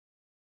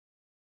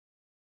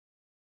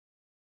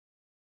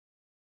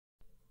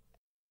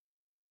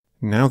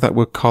Now that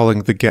we're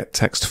calling the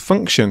gettext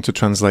function to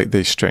translate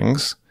these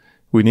strings,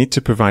 we need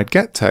to provide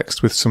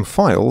gettext with some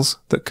files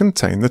that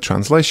contain the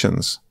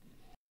translations.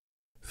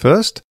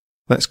 First,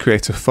 let's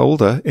create a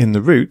folder in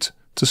the root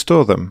to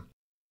store them.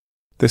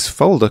 This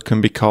folder can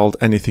be called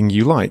anything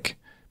you like,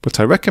 but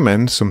I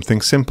recommend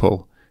something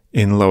simple,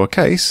 in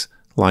lowercase,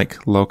 like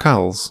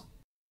locales.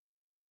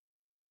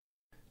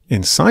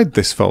 Inside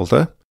this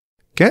folder,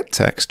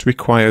 gettext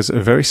requires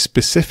a very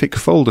specific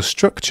folder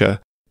structure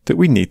that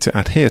we need to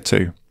adhere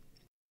to.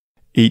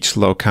 Each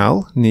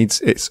locale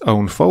needs its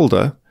own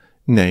folder,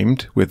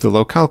 named with the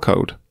locale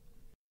code.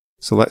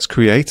 So let's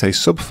create a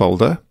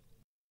subfolder,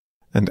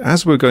 and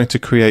as we're going to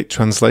create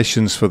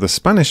translations for the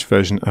Spanish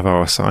version of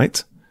our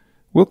site,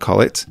 we'll call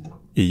it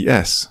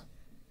ES.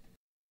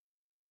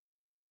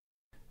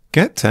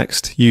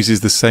 Gettext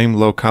uses the same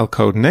locale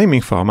code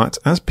naming format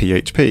as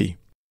PHP.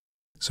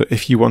 So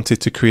if you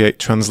wanted to create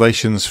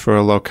translations for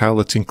a locale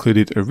that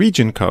included a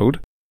region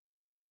code,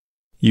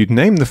 you'd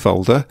name the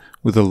folder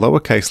with a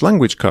lowercase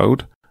language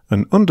code,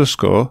 an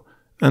underscore,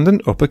 and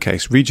an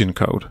uppercase region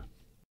code.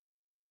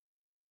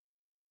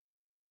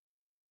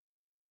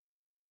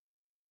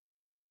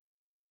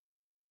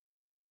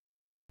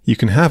 You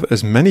can have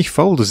as many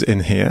folders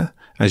in here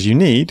as you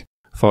need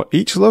for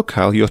each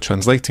locale you're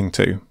translating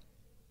to.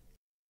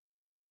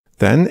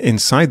 Then,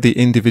 inside the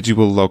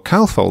individual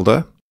locale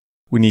folder,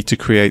 we need to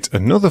create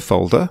another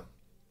folder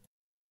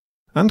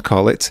and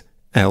call it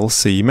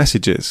LC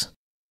Messages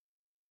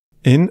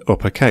in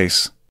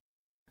uppercase.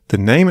 The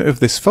name of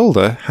this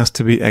folder has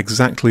to be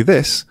exactly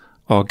this,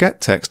 or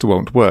gettext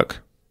won't work.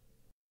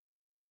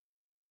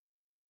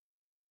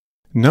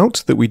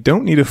 Note that we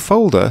don't need a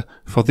folder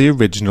for the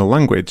original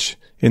language,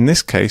 in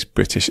this case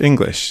British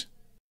English.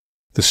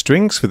 The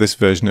strings for this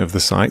version of the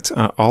site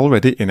are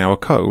already in our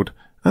code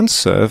and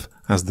serve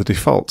as the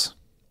default.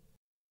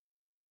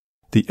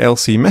 The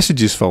LC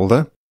Messages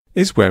folder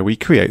is where we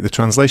create the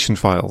translation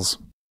files.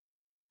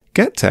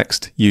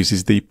 Gettext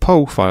uses the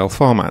PO file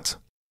format.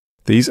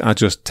 These are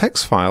just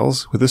text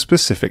files with a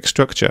specific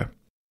structure.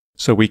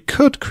 So we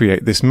could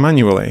create this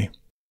manually.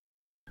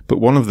 But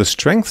one of the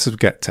strengths of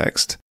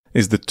gettext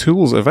is the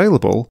tools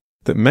available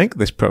that make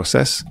this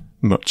process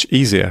much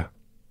easier.